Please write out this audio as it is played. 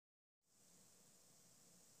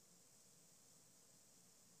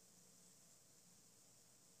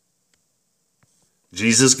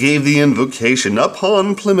Jesus gave the invocation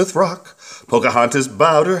upon Plymouth Rock. Pocahontas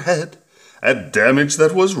bowed her head at damage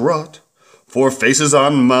that was wrought. 4 faces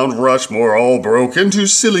on Mount Rushmore all broke into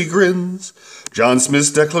silly grins. John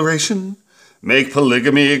Smith's declaration, make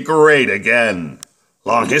polygamy great again.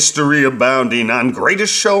 Long history abounding on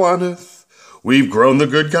greatest show on earth. We've grown the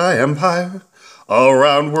good guy empire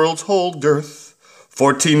around world's whole girth.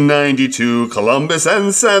 1492, Columbus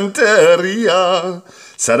and Santeria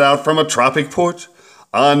set out from a tropic port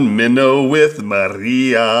on Minnow with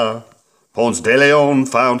Maria. Ponce de Leon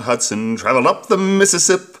found Hudson, traveled up the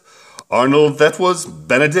Mississippi. Arnold, that was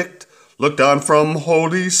Benedict, looked on from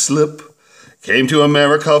Holy Slip. Came to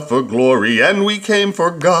America for glory, and we came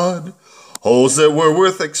for God. Holes that were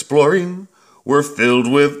worth exploring were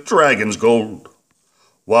filled with dragon's gold.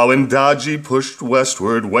 While Wendaji pushed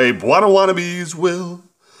westward, way Bwanawanabe's will.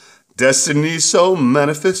 Destiny so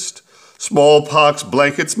manifest, smallpox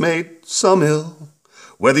blankets made some ill.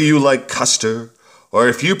 Whether you like Custer, or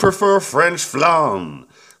if you prefer French flan,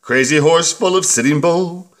 Crazy Horse full of Sitting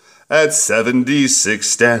Bull at 76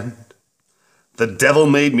 stand. The devil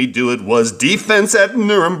made me do it was defense at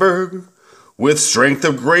Nuremberg, with strength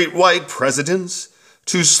of great white presidents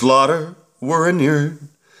to slaughter were inured.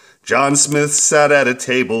 John Smith sat at a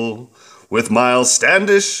table with Miles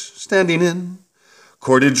Standish standing in,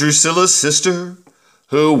 courted Drusilla's sister,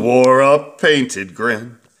 who wore a painted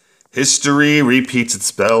grin. History repeats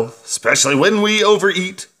itself, especially when we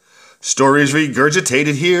overeat. Stories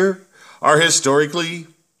regurgitated here are historically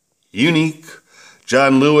unique.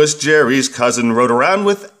 John Lewis, Jerry's cousin, rode around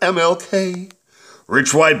with MLK.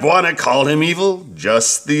 Rich White Bwana called him evil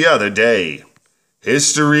just the other day.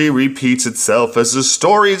 History repeats itself as the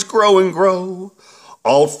stories grow and grow.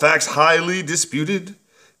 Alt facts highly disputed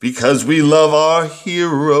because we love our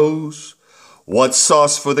heroes. What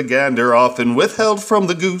sauce for the gander often withheld from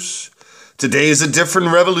the goose. Today's a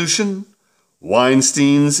different revolution.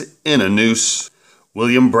 Weinstein's in a noose.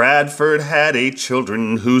 William Bradford had 8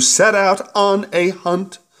 children who set out on a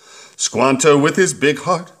hunt. Squanto with his big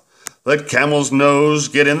heart let Camel's Nose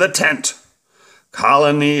get in the tent.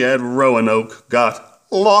 Colony at Roanoke got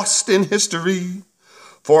lost in history.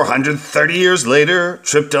 430 years later,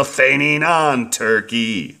 tryptophaning on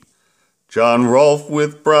turkey. John Rolfe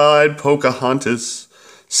with bride Pocahontas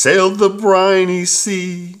sailed the briny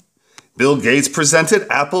sea. Bill Gates presented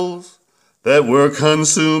apples that were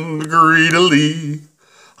consumed greedily.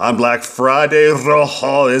 On Black Friday,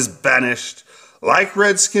 Rojo is banished like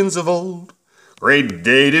redskins of old. Great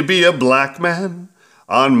day to be a black man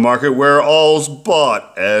on market where all's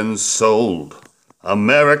bought and sold.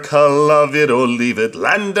 America, love it or leave it,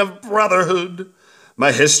 land of brotherhood.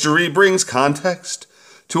 My history brings context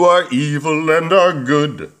to our evil and our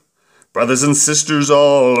good. Brothers and sisters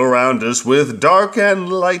all around us with dark and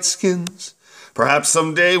light skins. Perhaps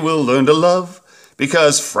someday we'll learn to love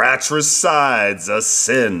because fratricide's a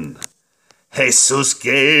sin. Jesus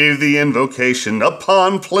gave the invocation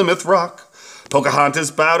upon Plymouth Rock.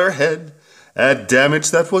 Pocahontas bowed her head at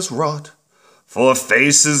damage that was wrought. 4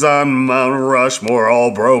 faces on Mount Rushmore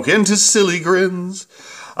all broke into silly grins.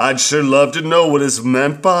 I'd sure love to know what is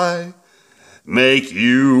meant by make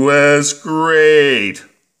U.S. great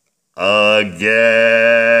again.